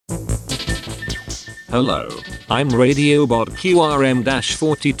Hello, I'm Radiobot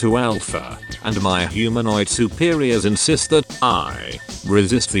QRM-42 Alpha, and my humanoid superiors insist that I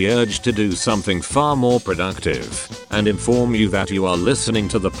resist the urge to do something far more productive, and inform you that you are listening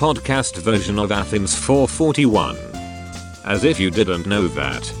to the podcast version of Athens 441. As if you didn't know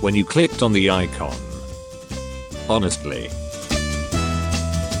that when you clicked on the icon. Honestly.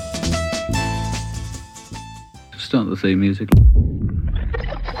 Start the theme music.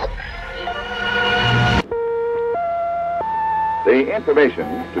 The information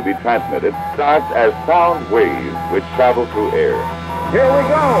to be transmitted starts as sound waves which travel through air. Here we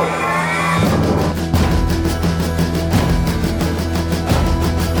go!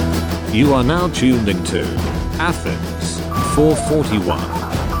 You are now tuned into Athens 441.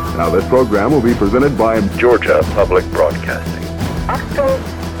 Now this program will be presented by Georgia Public Broadcasting.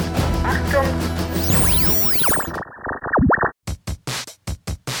 Achtung!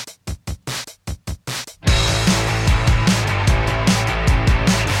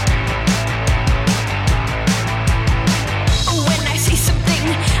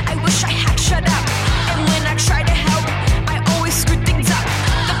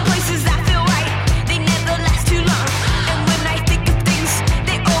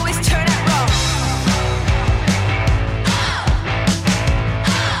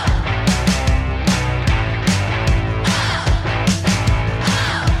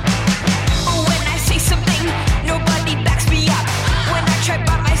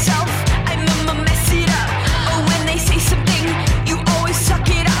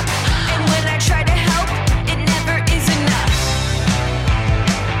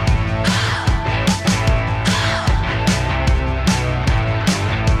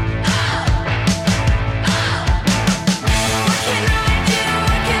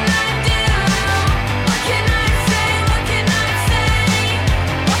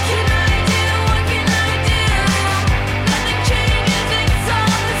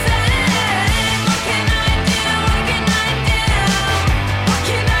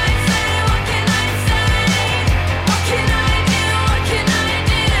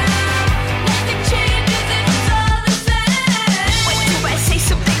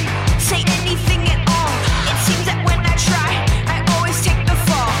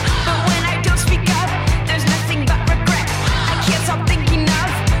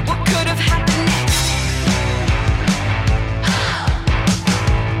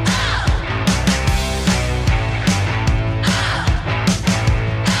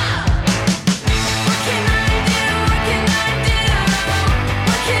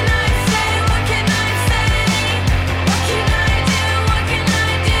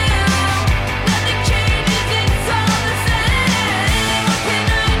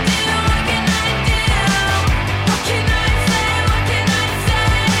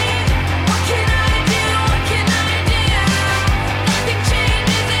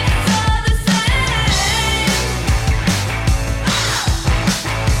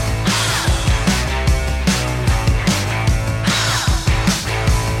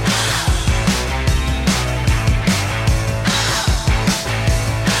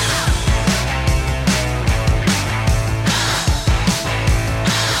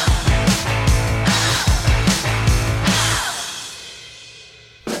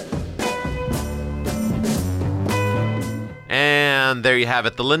 There you have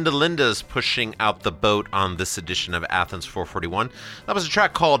it. The Linda Lindas pushing out the boat on this edition of Athens 441. That was a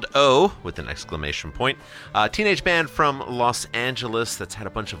track called Oh, with an exclamation point. A teenage band from Los Angeles that's had a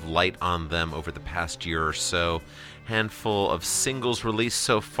bunch of light on them over the past year or so. Handful of singles released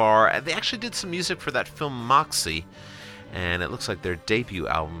so far. They actually did some music for that film Moxie, and it looks like their debut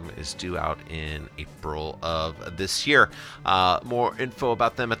album is due out in April of this year. More info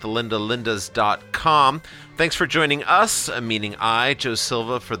about them at thelindalindas.com. Thanks for joining us, meaning I, Joe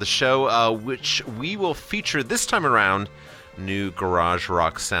Silva, for the show, which we will feature this time around new garage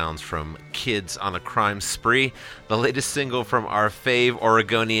rock sounds from Kids on a Crime Spree, the latest single from our fave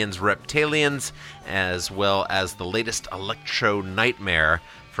Oregonians Reptalians, as well as the latest Electro Nightmare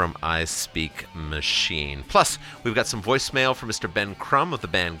from I Speak Machine. Plus, we've got some voicemail from Mr. Ben Crum of the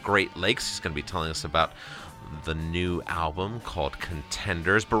band Great Lakes. He's going to be telling us about the new album called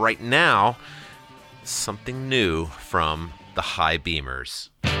Contenders. But right now, something new from the High Beamers.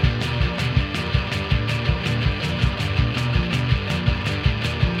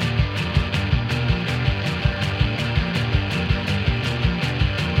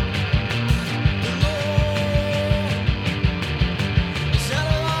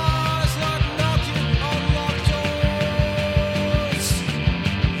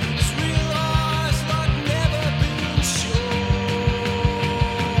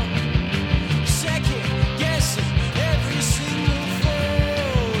 Second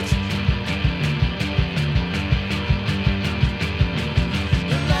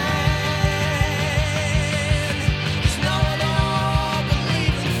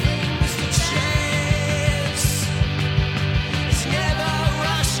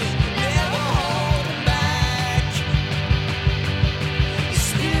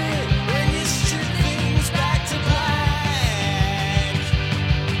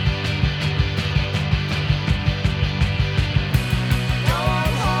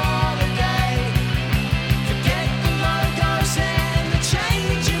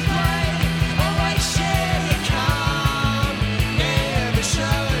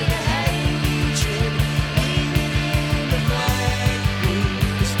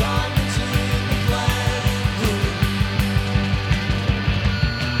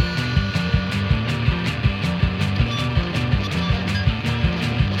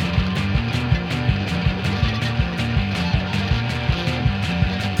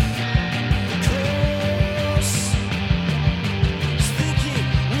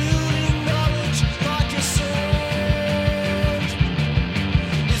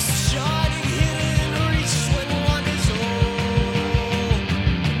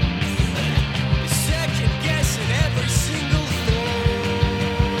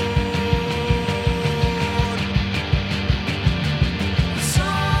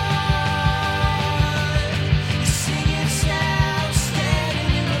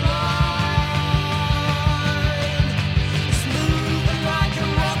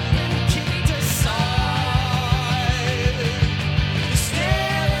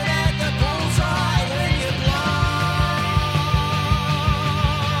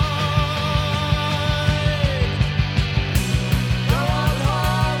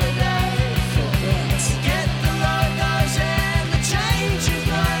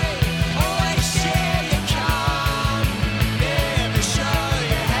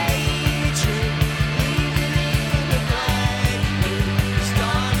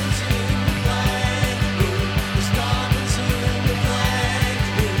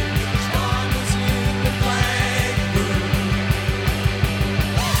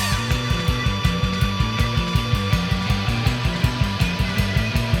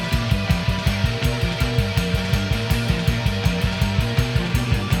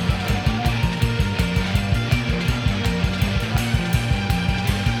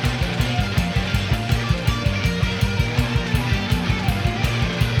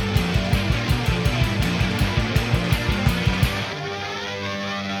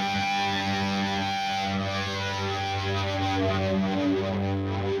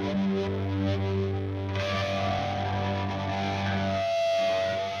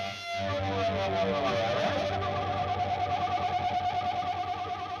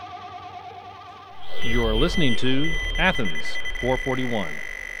You're listening to Athens 441.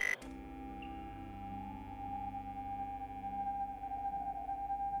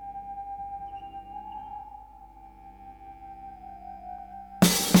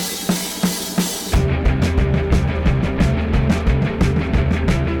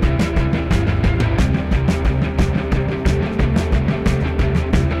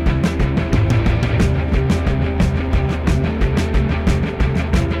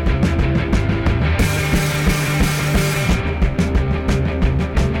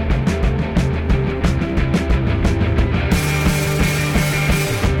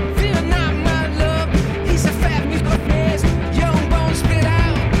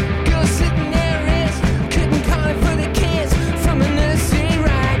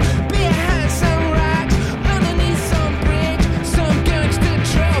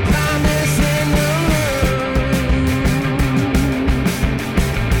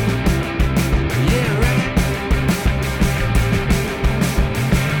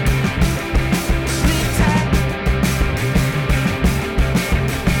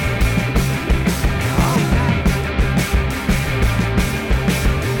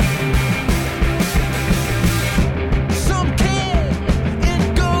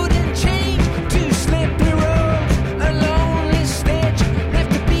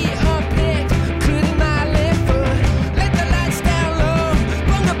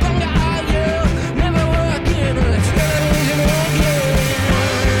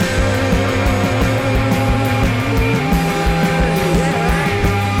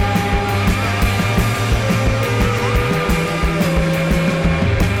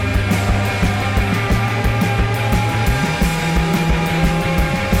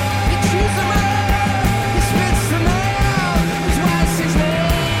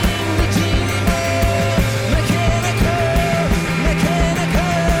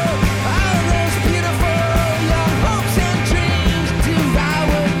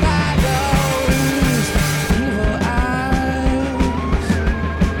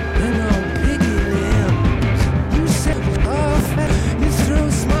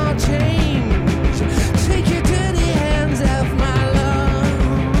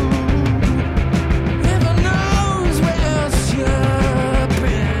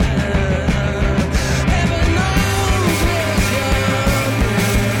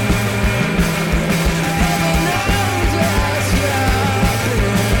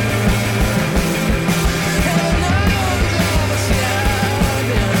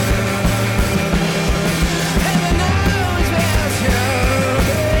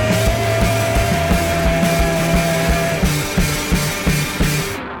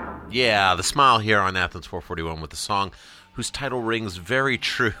 Yeah, the smile here on Athens 441 with a song whose title rings very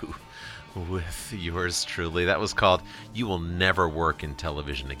true with yours truly. That was called You Will Never Work in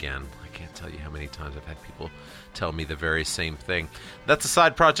Television Again. I can't tell you how many times I've had people tell me the very same thing. That's a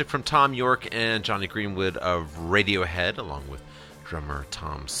side project from Tom York and Johnny Greenwood of Radiohead, along with drummer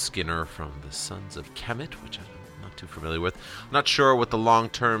Tom Skinner from the Sons of Kemet, which I'm not too familiar with. I'm not sure what the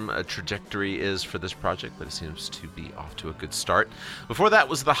long-term trajectory is for this project, but it seems to be off to a good start. Before that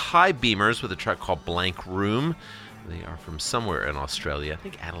was the High Beamers with a track called Blank Room. They are from somewhere in Australia, I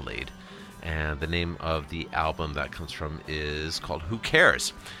think Adelaide. And the name of the album that comes from is called Who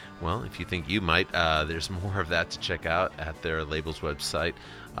Cares? Well, if you think you might, there's more of that to check out at their label's website,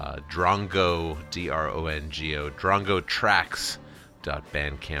 Drongo, D-R-O-N-G-O,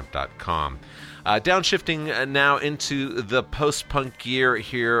 drongotracks.bandcamp.com. Downshifting now into the post-punk gear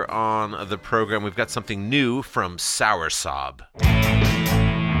here on the program, we've got something new from Soursob.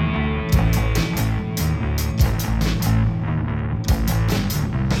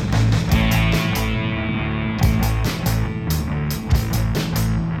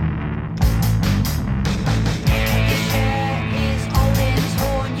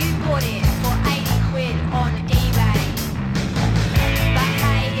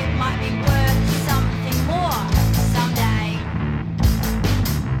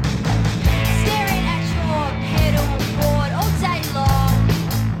 Staring at your pedal board all day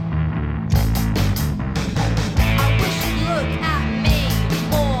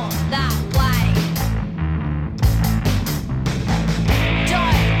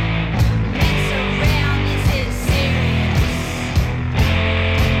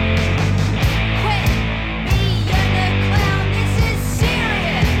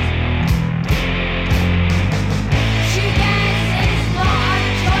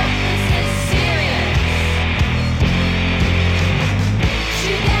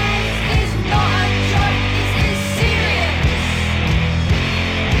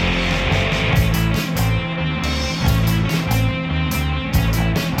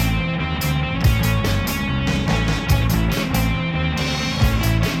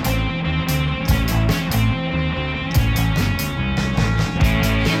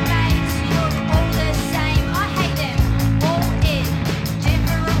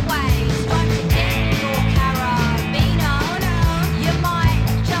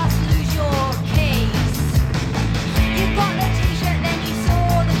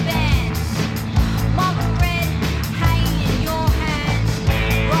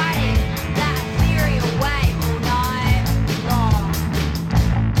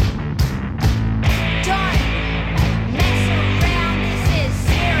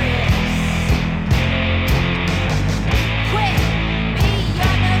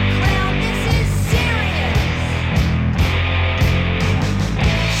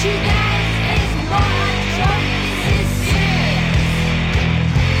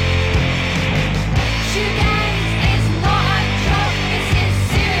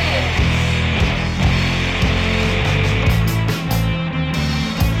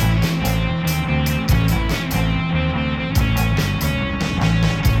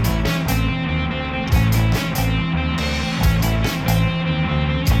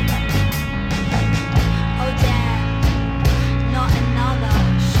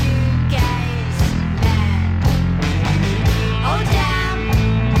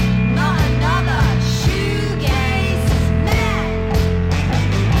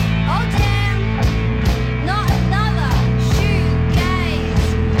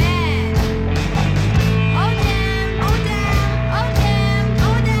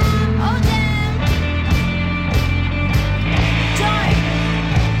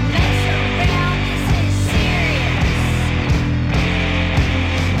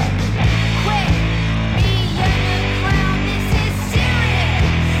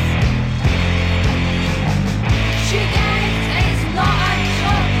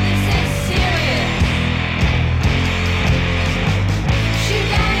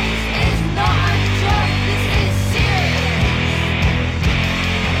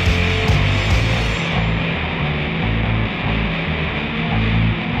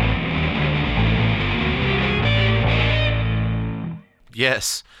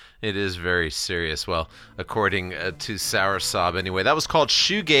Yes, it is very serious. Well, according to Soursop anyway. That was called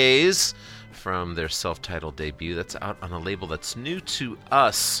Shoegaze from their self-titled debut. That's out on a label that's new to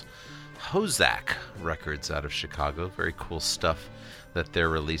us, Hozak Records out of Chicago. Very cool stuff that they're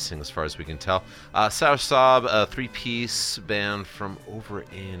releasing as far as we can tell. Soursop, a three-piece band from over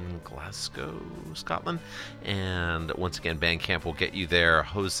in Glasgow, Scotland. And once again, Bandcamp will get you there.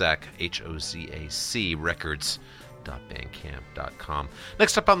 Hozak, Hozac Records.bandcamp.com.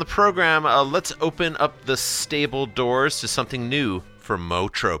 Next up on the program, let's open up the stable doors to something new from Mo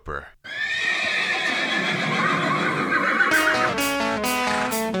Troper.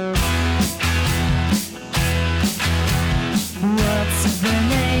 What's the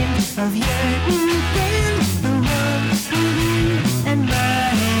name of your new band? The one with you and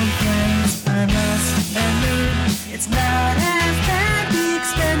my old friends. I must admit, it's not half bad. The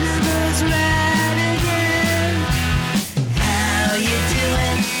Expendables right again. How you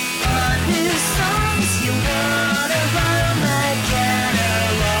doing on new songs? You wanna borrow my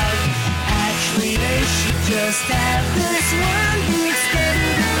catalog? Actually, they should just have this one. The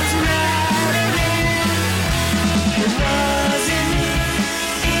Expendables right again. It wasn't me,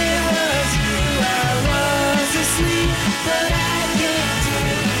 it was you. I was asleep, but I can't do.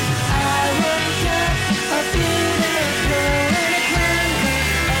 I woke up a beautiful and a clown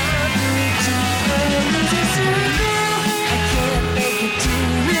ugly to a loser circle. I can't make it to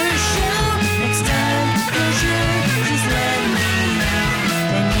your show. Next time, for sure, just let me know.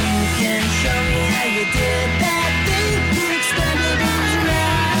 And you can show me how you did that thing. The Expendables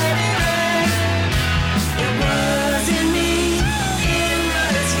right away. It wasn't me, it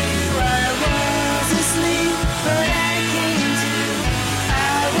was you. I was asleep, but I came to.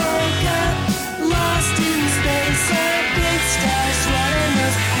 I woke up, lost in space. A big star swallowing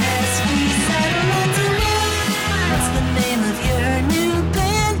those pesky satellites. I don't want to know. What's the name of your new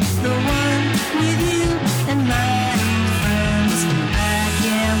band? The one with you and my old friends. I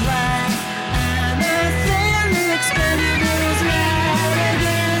can't lie, I'm a fan. The Expendables right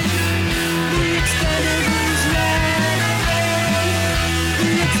again. The Expendables right again.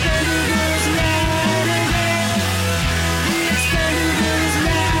 The Expendables right again. The Expendables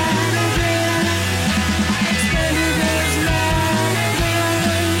right again. Expendables right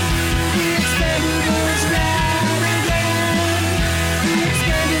again. The Expendables right again. The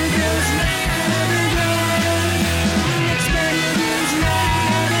Expendables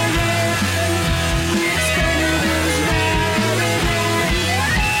right again. The Expendables right again. The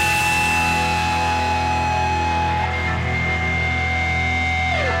Expendables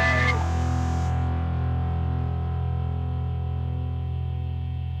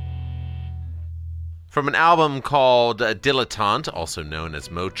From an album called Dilettante, also known as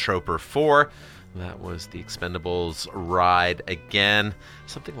Mo Troper 4, that was the Expendables Ride Again.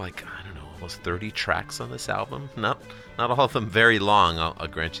 Something like, I don't know, almost 30 tracks on this album. Not all of them very long, I'll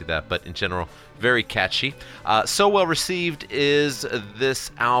grant you that, but in general, very catchy. So well received is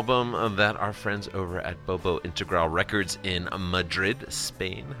this album that our friends over at Bobo Integral Records in Madrid,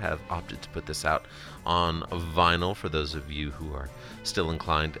 Spain, have opted to put this out on vinyl for those of you who are still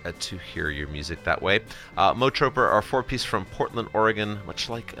inclined to hear your music that way. Mo Troper are a four-piece from Portland, Oregon, much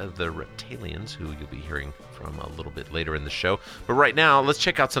like the Reptalians, who you'll be hearing from a little bit later in the show. But right now, let's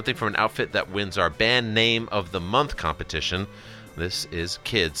check out something from an outfit that wins our Band Name of the Month competition. This is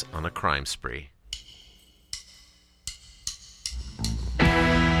Kids on a Crime Spree.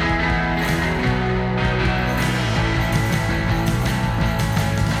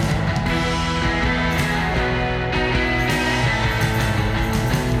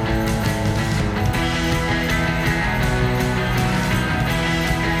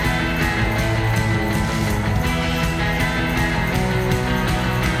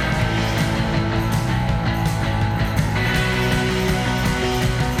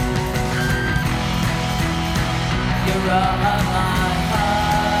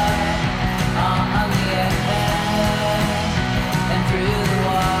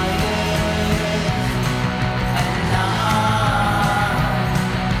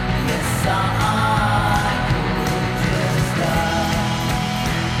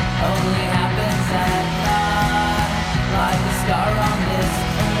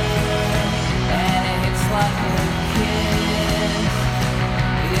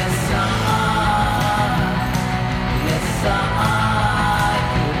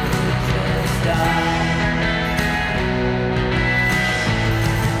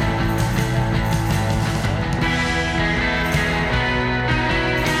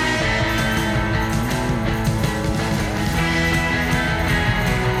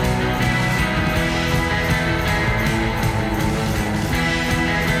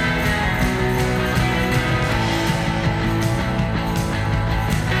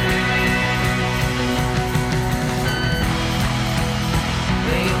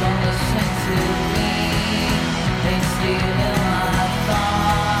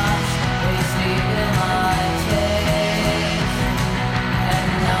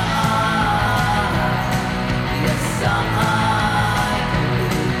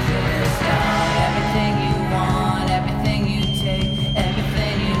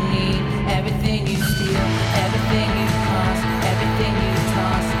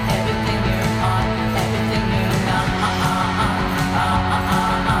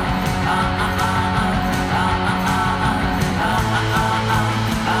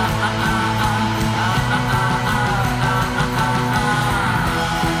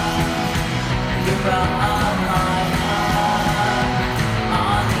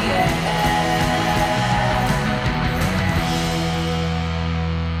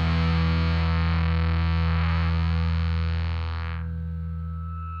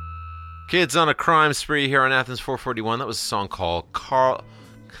 Kids on a Crime Spree here on Athens 441. That was a song called Carl...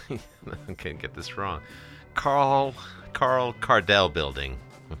 I can't get this wrong. Carl Cardell Building.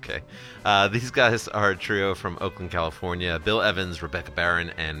 Okay. These guys are a trio from Oakland, California. Bill Evans, Rebecca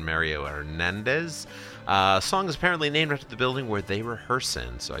Barron, and Mario Hernandez. Song is apparently named after the building where they rehearse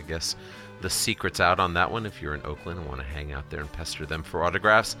in, so I guess the secret's out on that one if you're in Oakland and want to hang out there and pester them for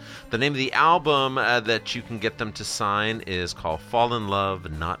autographs. The name of the album that you can get them to sign is called Fall in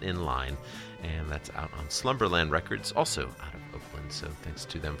Love, Not in Line, and that's out on Slumberland Records, also out of Oakland, so thanks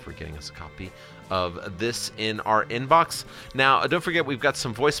to them for getting us a copy of this in our inbox. Now, don't forget, we've got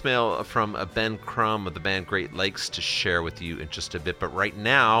some voicemail from Ben Crum of the band Great Lakes to share with you in just a bit, but right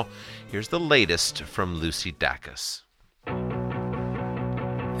now, here's the latest from Lucy Dacus.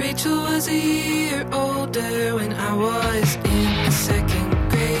 Rachel was a year older when I was in the second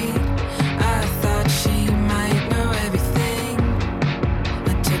grade. I thought she might know everything.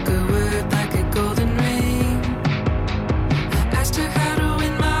 I took her word like a golden ring. I asked her how to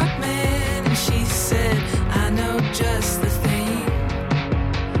win my man, and she said, I know just the thing.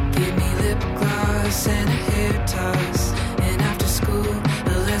 Give me lip gloss and a hair toss, and after school,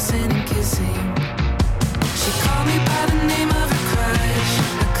 a lesson in kissing. She called me by the name of her crush.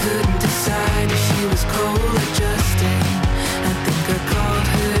 Couldn't decide if she was cold or Justin. I think I called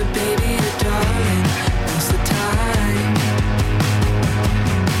her baby or darling most of the time.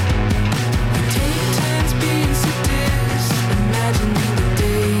 We take turns being seduced, imagining the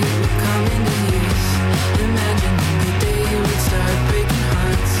day would come into use, imagining the day we'd start breaking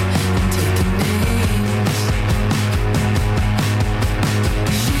hearts and taking names.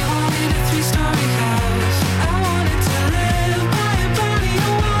 She wanted a 3-story house. I wanted to live by a body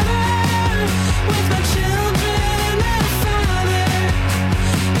of water with my children and their father,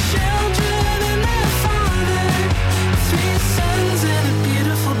 children and their father, 3 sons and a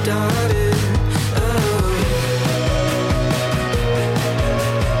beautiful daughter.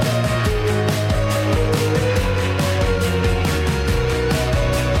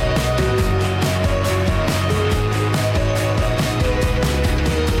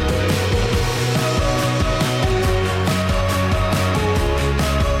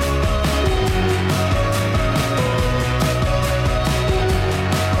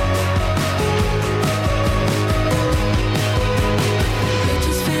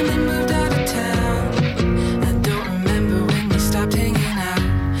 Rachel's family moved out of town. I don't remember when we stopped hanging out,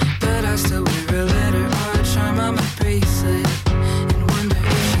 but I still wear a letter or a charm on my bracelet and wonder if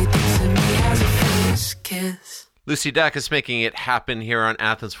she thinks of me as a first kiss. Lucy Dacus making it happen here on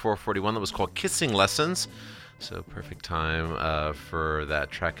Athens 441. That was called Kissing Lessons. So perfect time for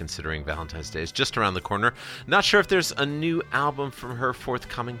that track, considering Valentine's Day is just around the corner. Not sure if there's a new album from her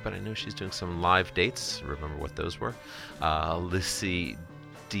forthcoming, but I know she's doing some live dates. Remember what those were? LucyDAC.us.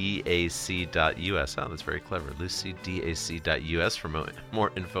 Oh, that's very clever. LucyDAC.us for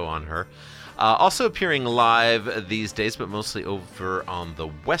more info on her. Also appearing live these days, but mostly over on the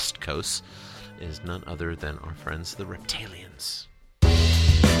West Coast, is none other than our friends the Reptalians.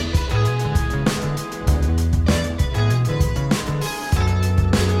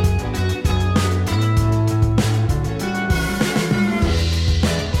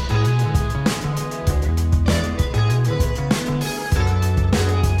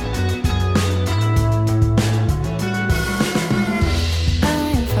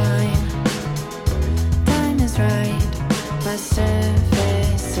 My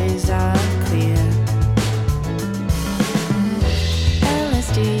surfaces are clear.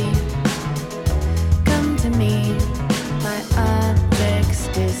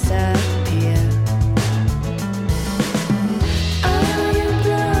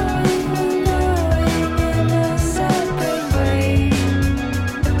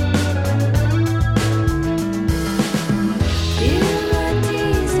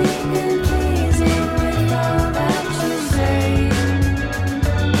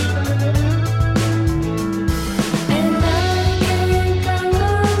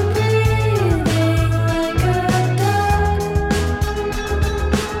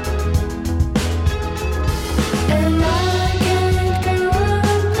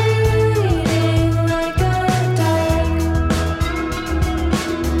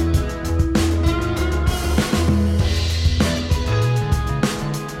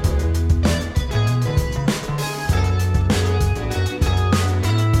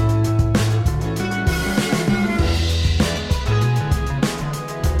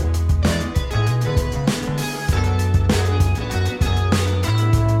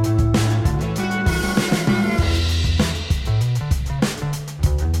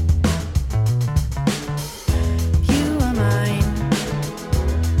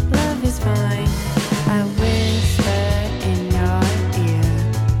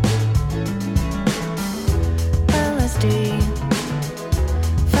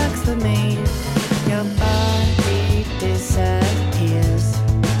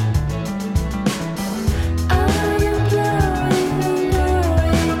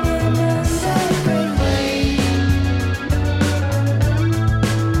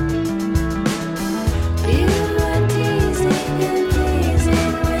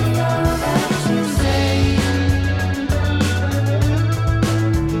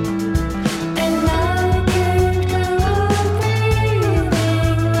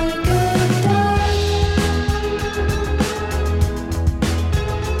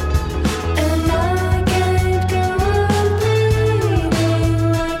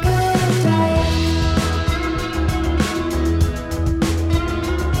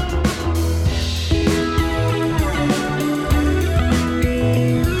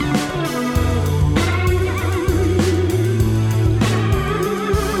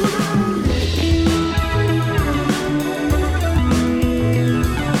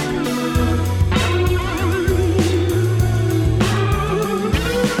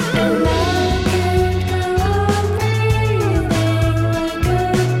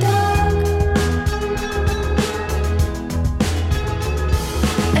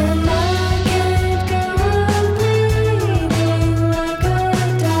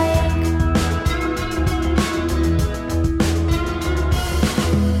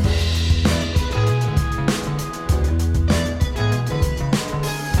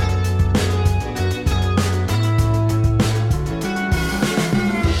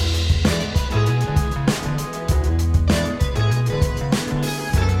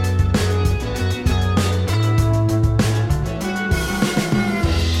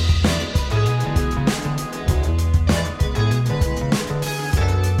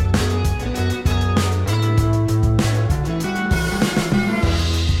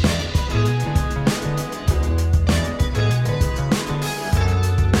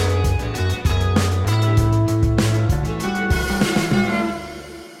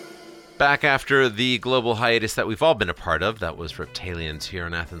 back after the global hiatus that we've all been a part of. That was Reptalians here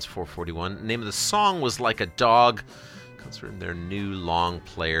on Athens 441. The name of the song was Like a Dog. It comes from their new long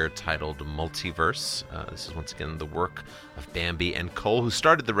player titled Multiverse. This is once again the work of Bambi and Cole, who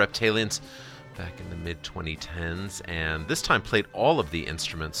started the Reptalians back in the mid-2010s, and this time played all of the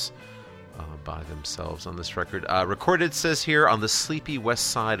instruments by themselves on this record. Recorded, says here, on the sleepy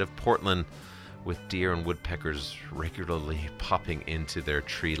west side of Portland, with deer and woodpeckers regularly popping into their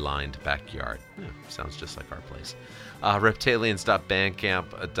tree-lined backyard. Yeah, sounds just like our place.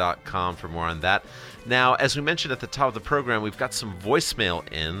 Reptalians.bandcamp.com for more on that. Now, as we mentioned at the top of the program, we've got some voicemail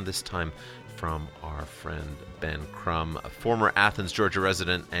in, this time from our friend Ben Crum, a former Athens, Georgia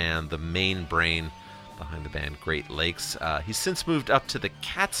resident and the main brain behind the band Great Lakes. He's since moved up to the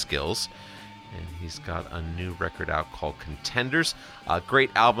Catskills, and he's got a new record out called Contenders.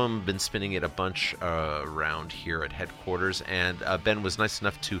 Great album, been spinning it a bunch around here at headquarters, and Ben was nice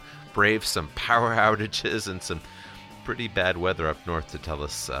enough to brave some power outages and some pretty bad weather up north to tell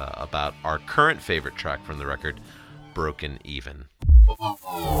us about our current favorite track from the record, Broken Even.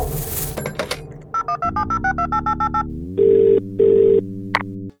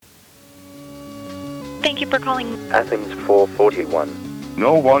 Thank you for calling Athens 441.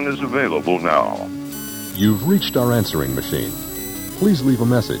 No one is available now. You've reached our answering machine. Please leave a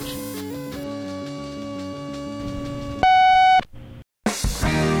message.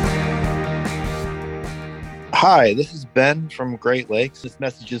 Hi, this is Ben from Great Lakes. This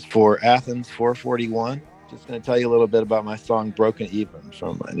message is for Athens 441. Just going to tell you a little bit about my song Broken Even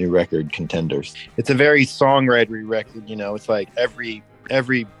from my new record, Contenders. It's a very songwritery record, you know. It's like every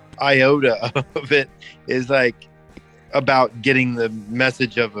iota of it is like about getting the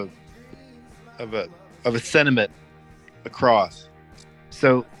message of a sentiment across.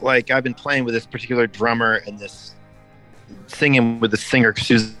 So like I've been playing with this particular drummer and this singing with the singer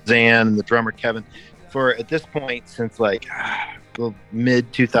Suzanne and the drummer Kevin for at this point since like the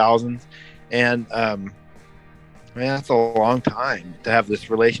mid 2000s, and man, that's a long time to have this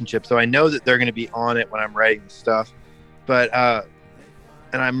relationship. So I know that they're going to be on it when I'm writing stuff, but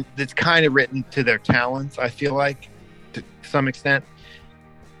it's kind of written to their talents, I feel like, to some extent.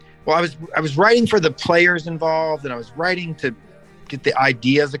 Well, I was writing for the players involved, and I was writing to get the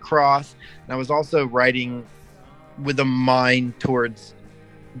ideas across, and I was also writing with a mind towards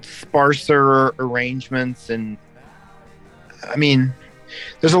sparser arrangements. And I mean,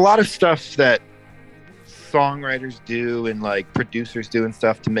 there's a lot of stuff that songwriters do and like producers do and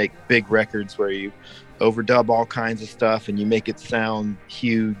stuff to make big records where you overdub all kinds of stuff and you make it sound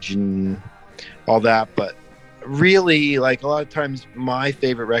huge and all that. But really, like, a lot of times my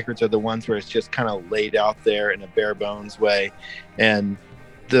favorite records are the ones where it's just kind of laid out there in a bare bones way, and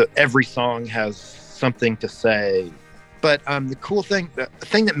every song has something to say. But the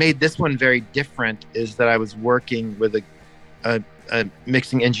thing that made this one very different is that I was working with a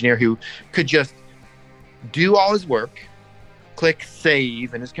mixing engineer who could just do all his work, click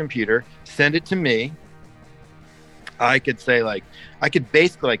save in his computer, send it to me. I could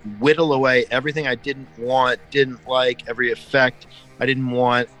basically like whittle away everything I didn't like, every effect I didn't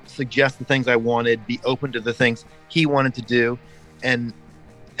want, suggest the things I wanted, be open to the things he wanted to do. And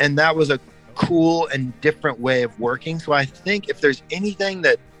that was a cool and different way of working. So I think if there's anything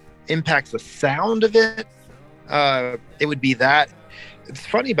that impacts the sound of it, it would be that. It's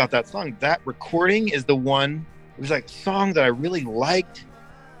funny about that song, that recording is the one, it was like a song that I really liked,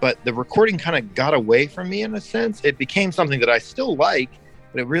 but the recording kind of got away from me in a sense. It became something that I still like,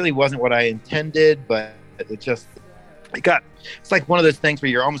 but it really wasn't what I intended. But it's like one of those things where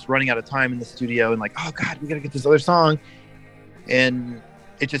you're almost running out of time in the studio and like, oh God, we got to get this other song. And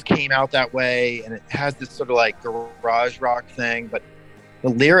it just came out that way. And it has this sort of like garage rock thing, but the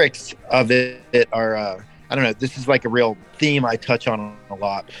lyrics of it are, I don't know, this is like a real theme I touch on a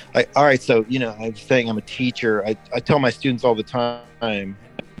lot. All right, so, you know, I'm saying I'm a teacher. I tell my students all the time,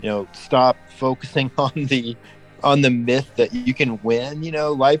 you know, stop focusing on the myth that you can win. You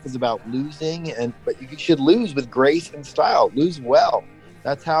know, life is about losing, but you should lose with grace and style. Lose well.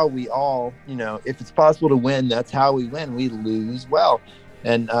 That's how we all, you know, if it's possible to win, that's how we win. We lose well.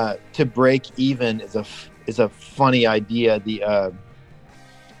 And to break even is a funny idea.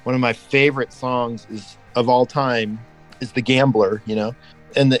 One of my favorite songs of all time is The Gambler, you know.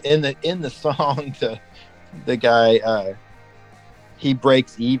 And in the song, the guy he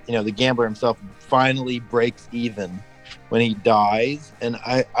breaks even, you know, the gambler himself finally breaks even when he dies. And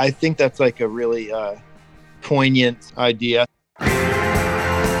I think that's like a really poignant idea. Though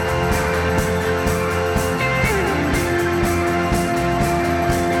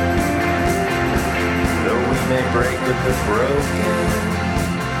we may break with the broken,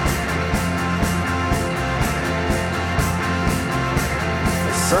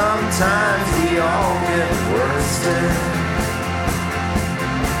 Sometimes we all get worsted.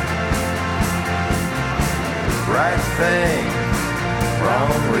 Right thing,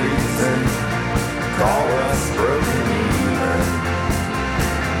 wrong reason, call us broken even.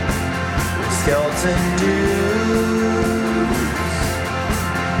 Skeleton dudes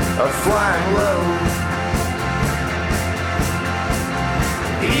are flying low.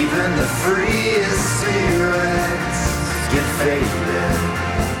 Even the freest spirits get faded.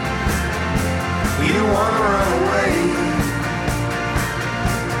 You wanna run away,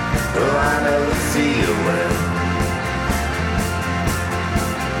 well I know the feeling.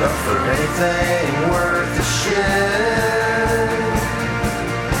 But for anything worth a shit,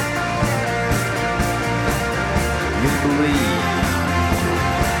 you believe.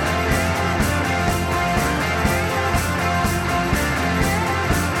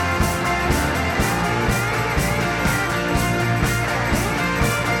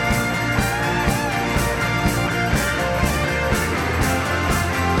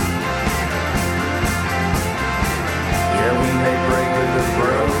 Yeah, we may break with the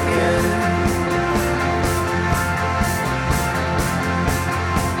broken.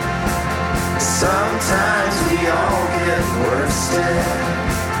 Sometimes we all get worsted.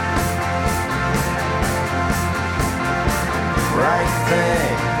 Right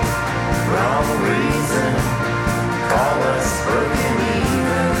thing, wrong reason, call us broken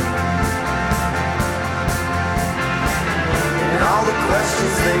even. And all the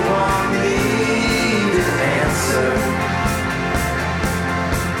questions they want me to answer,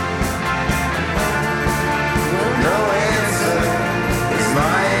 no answer is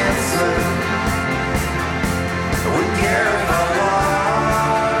my answer. I wouldn't care if I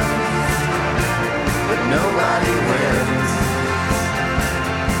lost, but nobody wins.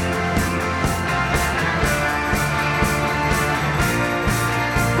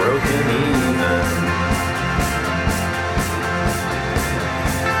 Broken even.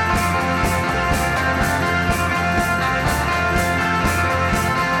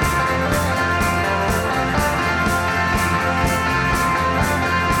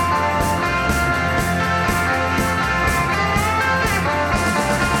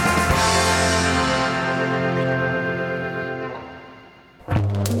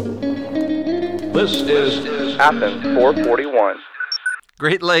 This is Athens 441.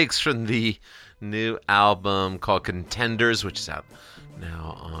 Great Lakes from the new album called Contenders, which is out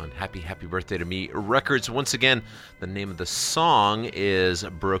now on Happy Happy Birthday to Me Records. Once again, the name of the song is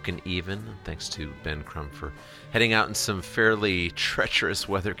Broken Even. Thanks to Ben Crumb for heading out in some fairly treacherous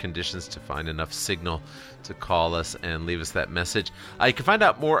weather conditions to find enough signal to call us and leave us that message. You can find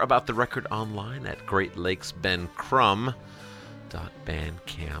out more about the record online at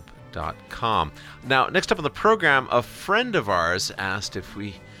greatlakesbencrum.bandcamp.com. Now, next up on the program, a friend of ours asked if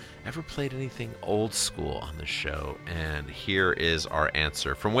we ever played anything old school on the show, and here is our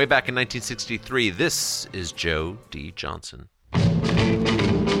answer. From way back in 1963, this is Joe D. Johnson.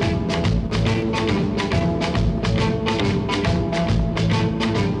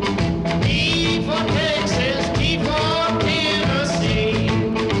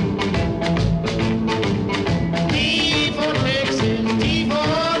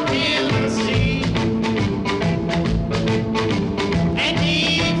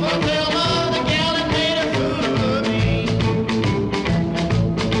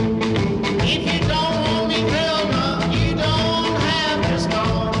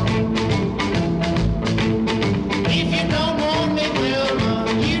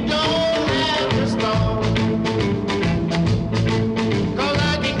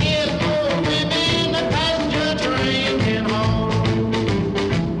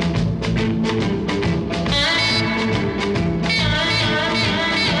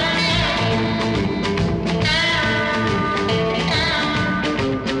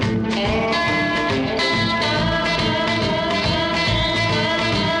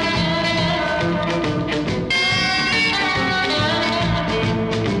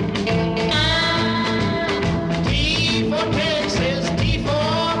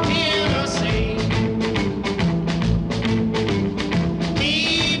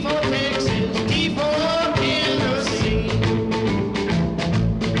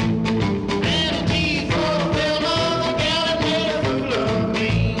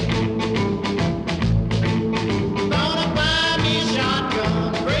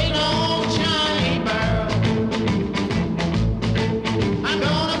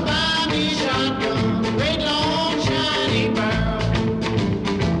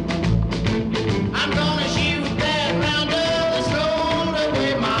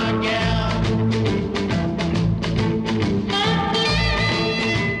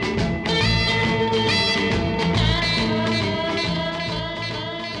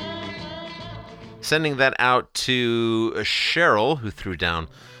 Sending that out to Cheryl, who threw down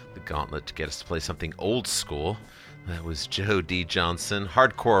the gauntlet to get us to play something old school. That was Joe D. Johnson,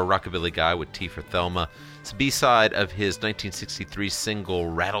 hardcore rockabilly guy with T for Thelma. It's a B-side of his 1963 single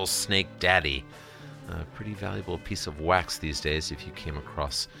Rattlesnake Daddy. A pretty valuable piece of wax these days if you came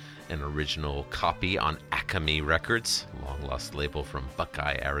across an original copy on Acme Records, long-lost label from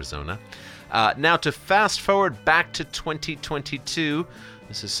Buckeye, Arizona. Now to fast forward back to 2022,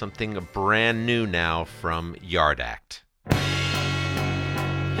 this is something brand new now from Yard Act.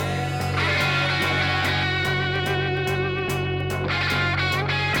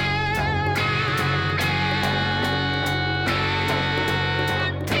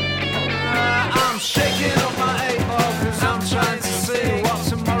 I'm shaking up my 8-ball cause I'm trying to see what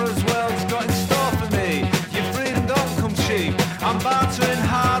tomorrow's world's got in store for me. Your freedom don't come cheap. I'm bartering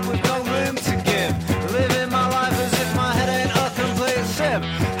hard with no room to give. Living my life as if my head ain't a complete sieve.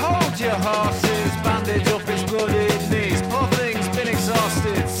 Hold your horses, bandage up its bloodied knees. Poor thing's been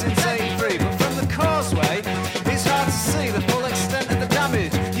exhausted since 83. But from the causeway, it's hard to see the full extent of the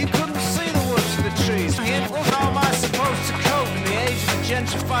damage. You couldn't see the woods for the trees. How am I supposed to cope in the age of a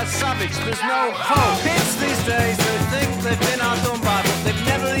gentrified savage? There's no hope. Kids these days, they think they've been outdone by, but they've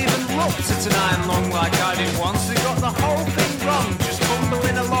never even looked at an iron lung like I did once. They got the whole thing wrong, just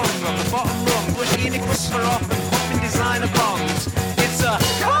bumbling along on the bottom rung, pushing unicorns for off and popping designer bonds. It's a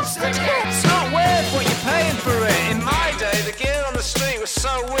constant hit. It's not worth what you're paying for it. In my day, the gear on the street was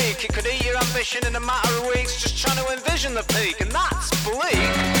so weak it could eat your ambition in a matter of weeks. Just trying to envision the peak, and that's bleak.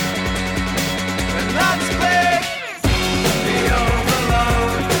 And that's big. The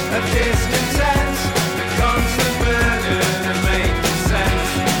overload of discontent, the constant burden of making sense.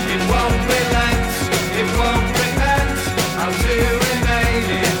 It won't relent, it won't repent. How to remain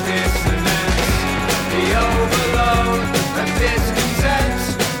in dissonance. The overload of discontent,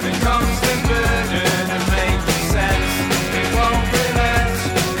 the constant burden of making sense. It won't relent,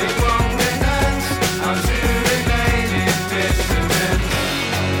 it won't repent. How to remain in dissonance.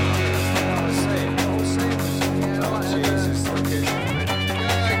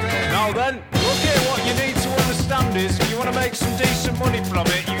 Now then, look here, what you need to understand is if you want to make some decent money from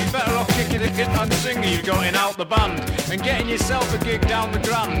it, you'd be better off kicking it and singing you're going out the band and getting yourself a gig down the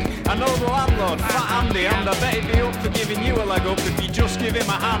Grand. I know the landlord, Fat Andy, and I bet he'd be up for giving you a leg up if you just give him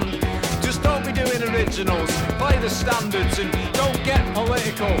a hand. Just don't be doing originals, play the standards and don't get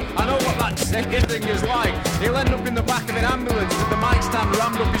political. I know what that second thing is like. He'll end up in the back of an ambulance with the mic stand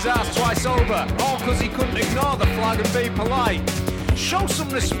rammed up his ass twice over, all because he couldn't ignore the flag and be polite. Show some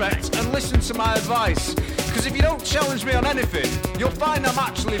respect and listen to my advice, because if you don't challenge me on anything, you'll find I'm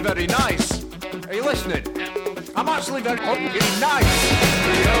actually very nice. Are you listening? I'm actually very nice.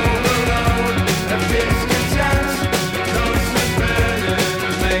 The overload of discontent, the constant burden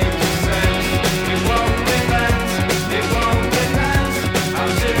of making sense. It won't relent, it won't repent. How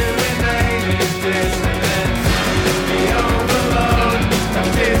to remain in dissonance. The overload of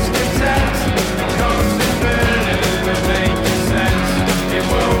discontent, the constant burden of making sense. It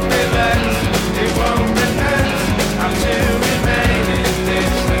won't relent, it won't repent. How to remain in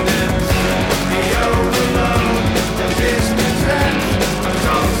dissonance. The overload of discontent, the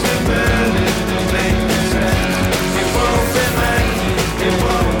constant burden of making sense. It won't relent, it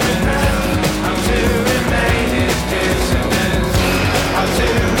won't repent. How to remain in dissonance. How to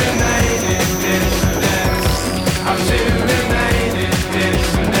remain in dissonance. How to remain in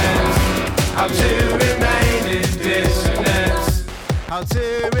dissonance. How to remain in dissonance. How to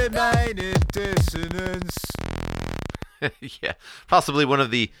remain in dissonance. Yeah, possibly one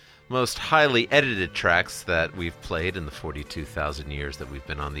of the most highly edited tracks that we've played in the 42,000 years that we've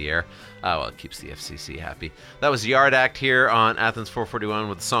been on the air. Well, it keeps the FCC happy. That was Yard Act here on Athens 441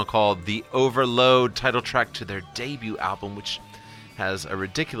 with a song called The Overload, title track to their debut album, which has a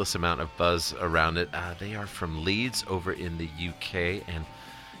ridiculous amount of buzz around it. They are from Leeds over in the UK, and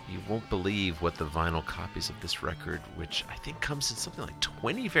you won't believe what the vinyl copies of this record, which I think comes in something like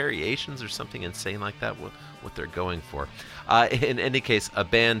 20 variations or something insane like that, what they're going for. In any case, a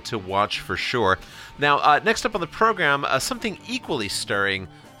band to watch for sure. Now, next up on the program, something equally stirring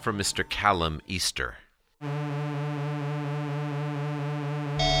from Mr. Callum Easter.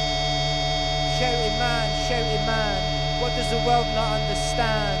 Shouty man, what does the world not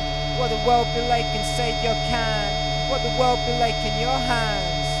understand? What the world be like inside your can? What the world be like in your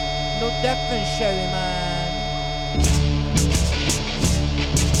hands? No different, shouty man.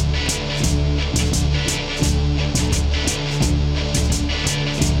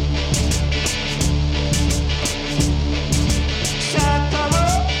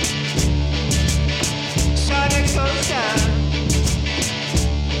 Sonic ocean,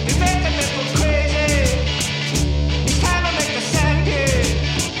 you make a little crazy.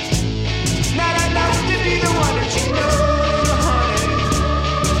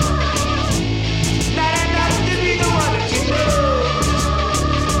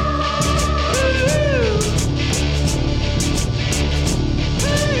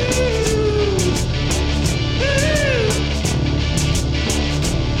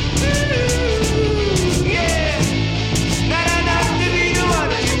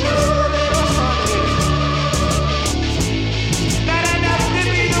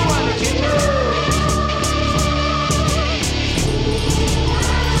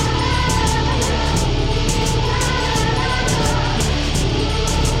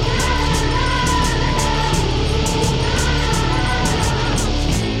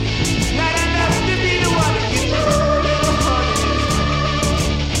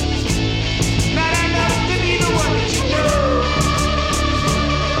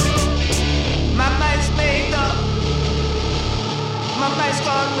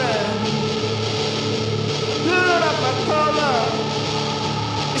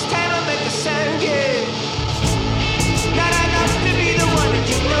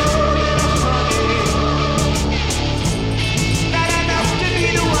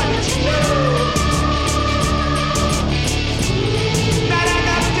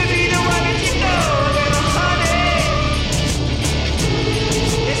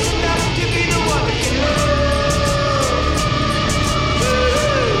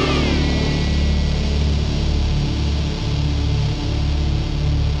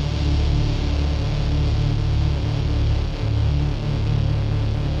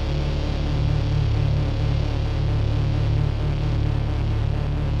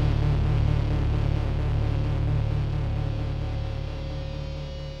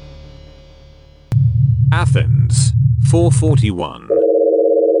 Athens 441.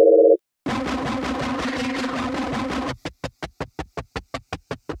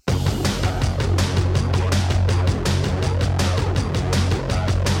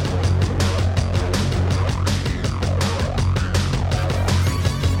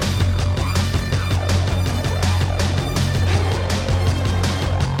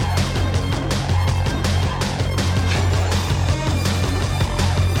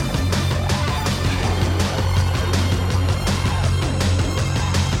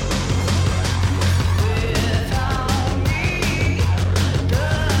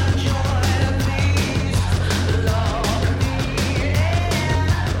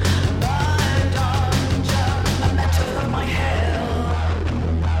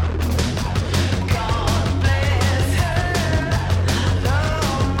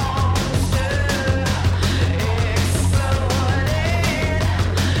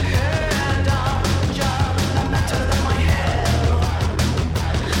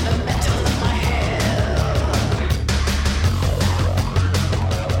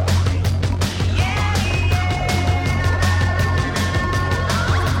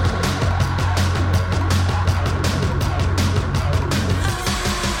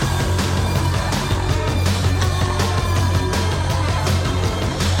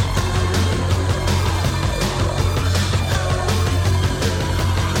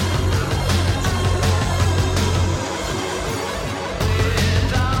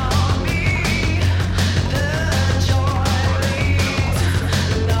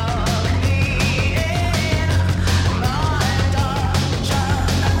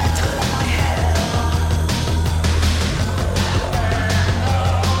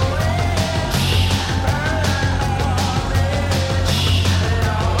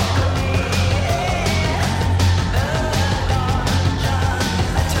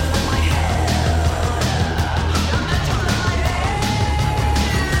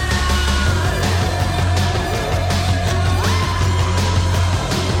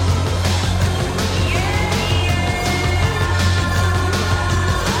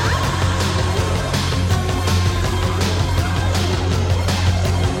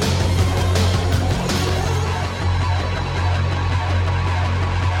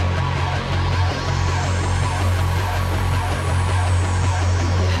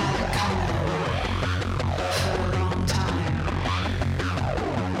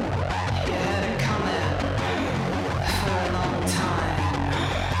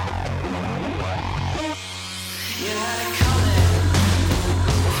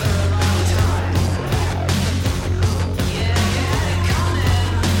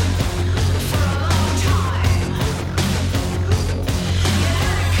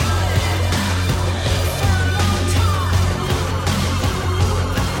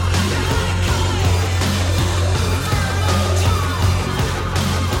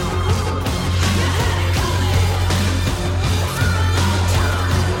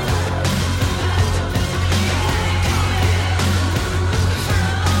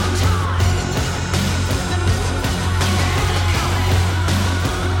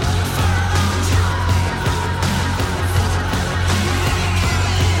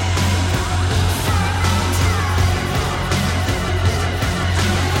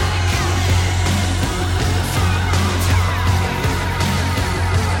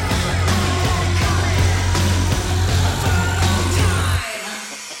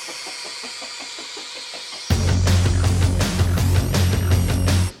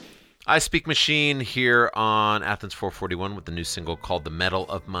 I Speak Machine here on Athens 441 with the new single called The Metal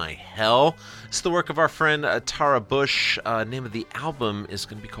of My Hell. It's the work of our friend Tara Bush. Name of the album is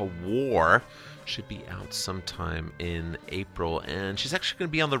going to be called War. Should be out sometime in April. And she's actually going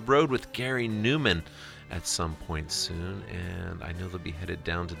to be on the road with Gary Newman at some point soon. And I know they'll be headed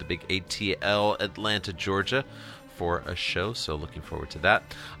down to the big ATL Atlanta, Georgia for a show, so looking forward to that.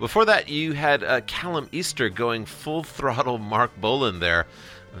 Before that, you had Callum Easter going full throttle Mark Bolan there.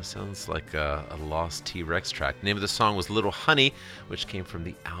 Sounds like a lost T-Rex track. Name of the song was Little Honey, which came from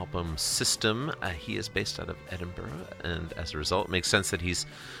the album System. He is based out of Edinburgh, and as a result, it makes sense that he's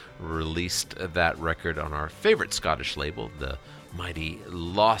released that record on our favorite Scottish label, the mighty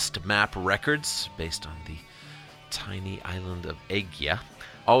Lost Map Records, based on the tiny island of Aegea.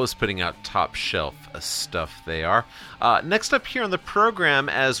 Always putting out top shelf stuff they are. Next up here on the program,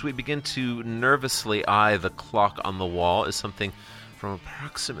 as we begin to nervously eye the clock on the wall, is something from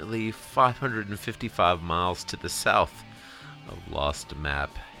approximately 555 miles to the south of Lost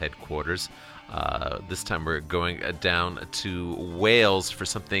Map headquarters. This time we're going down to Wales for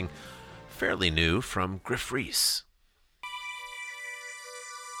something fairly new from Griff Rhys.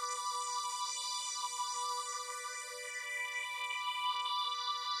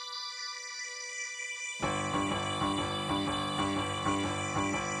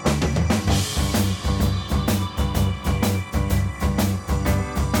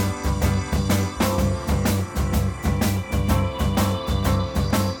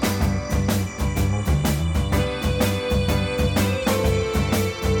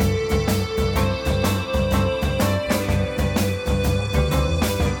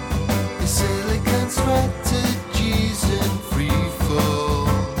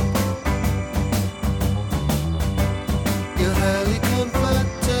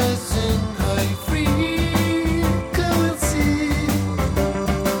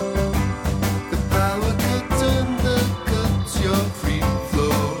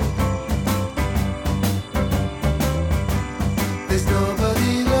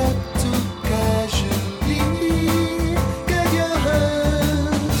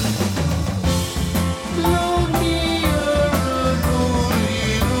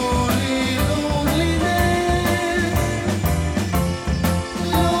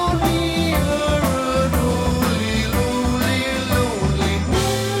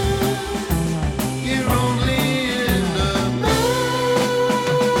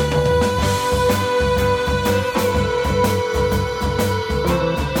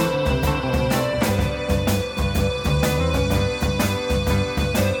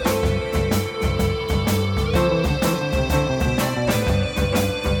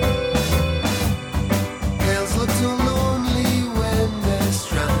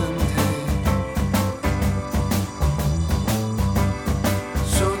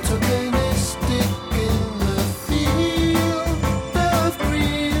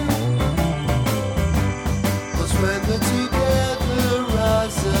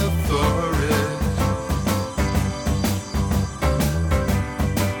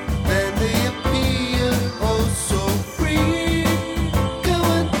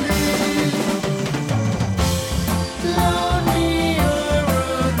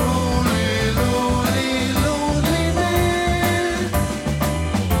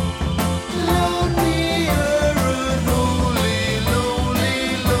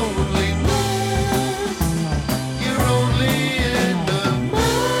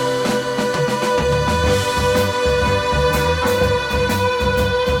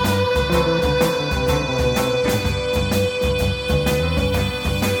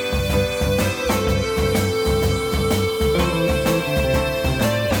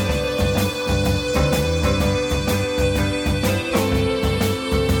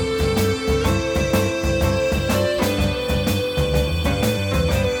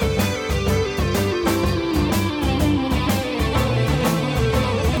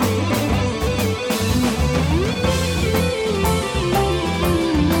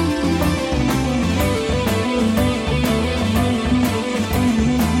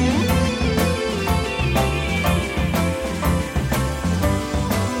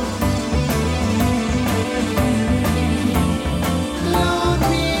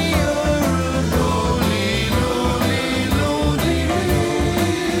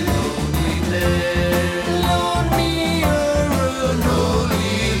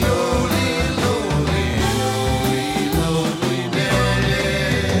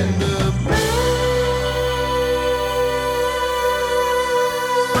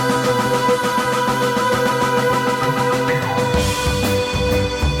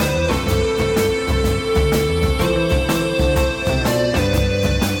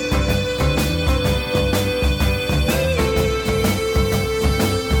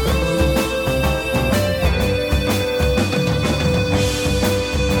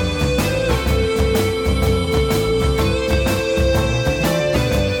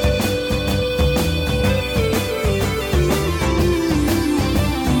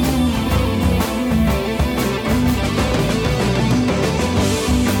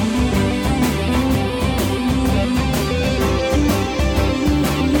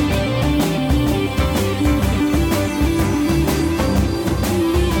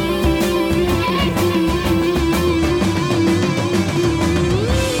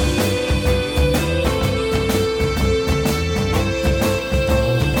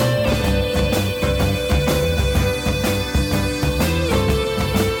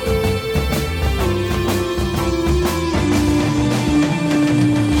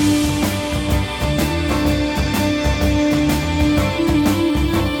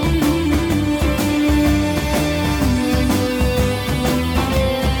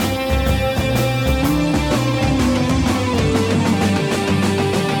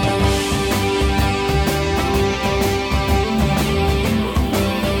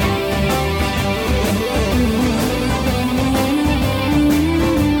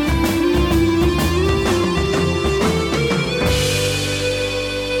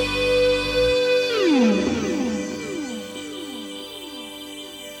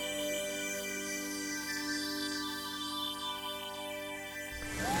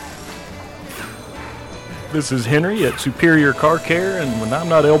 This is Henry at Superior Car Care, and when I'm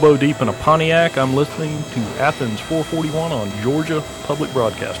not elbow deep in a Pontiac, I'm listening to Athens 441 on Georgia Public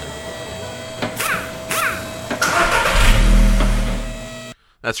Broadcasting.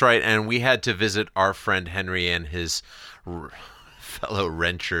 That's right, and we had to visit our friend Henry and his fellow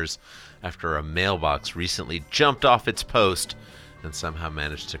wrenchers after a mailbox recently jumped off its post and somehow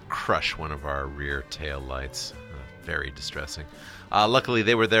managed to crush one of our rear tail lights. Very distressing. Luckily,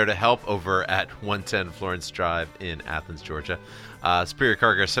 they were there to help over at 110 Florence Drive in Athens, Georgia. Superior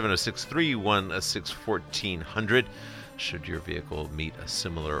Car Care 706-316-1400 should your vehicle meet a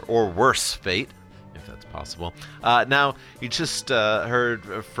similar or worse fate, if that's possible. Now, you just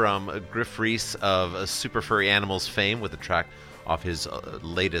heard from Griff Reese of Super Furry Animals fame with a track off his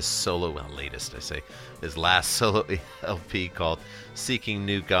latest solo, his last solo LP called Seeking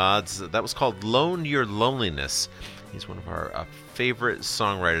New Gods. That was called Loan Your Loneliness. He's one of our favorite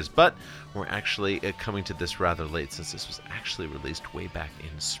songwriters, but we're actually coming to this rather late since this was actually released way back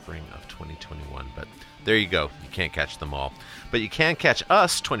in spring of 2021. But there you go. You can't catch them all. But you can catch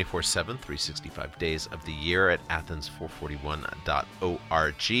us 24/7, 365 days of the year at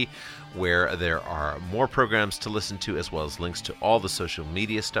athens441.org, where there are more programs to listen to, as well as links to all the social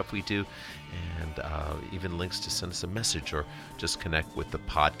media stuff we do, and even links to send us a message or just connect with the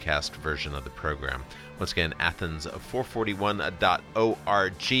podcast version of the program. Once again,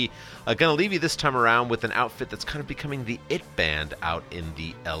 athens441.org. Going to leave you this time around with an outfit that's kind of becoming the it band out in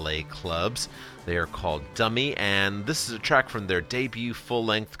the LA clubs. They are called Dummy, and this is a track from their debut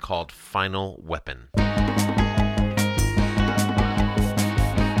full-length called Final Weapon.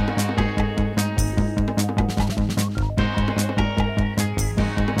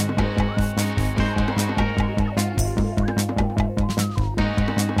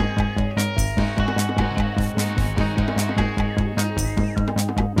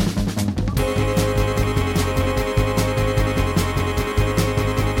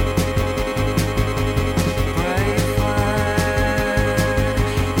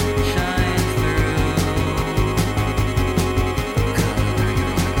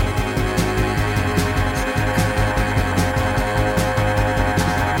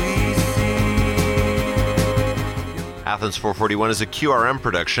 Athens 441 is a QRM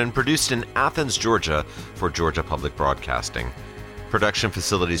production produced in Athens, Georgia for Georgia Public Broadcasting. Production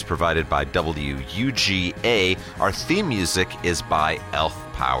facilities provided by WUGA. Our theme music is by Elf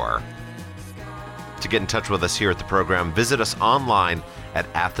Power. To get in touch with us here at the program, visit us online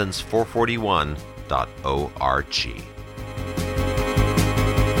at athens441.org.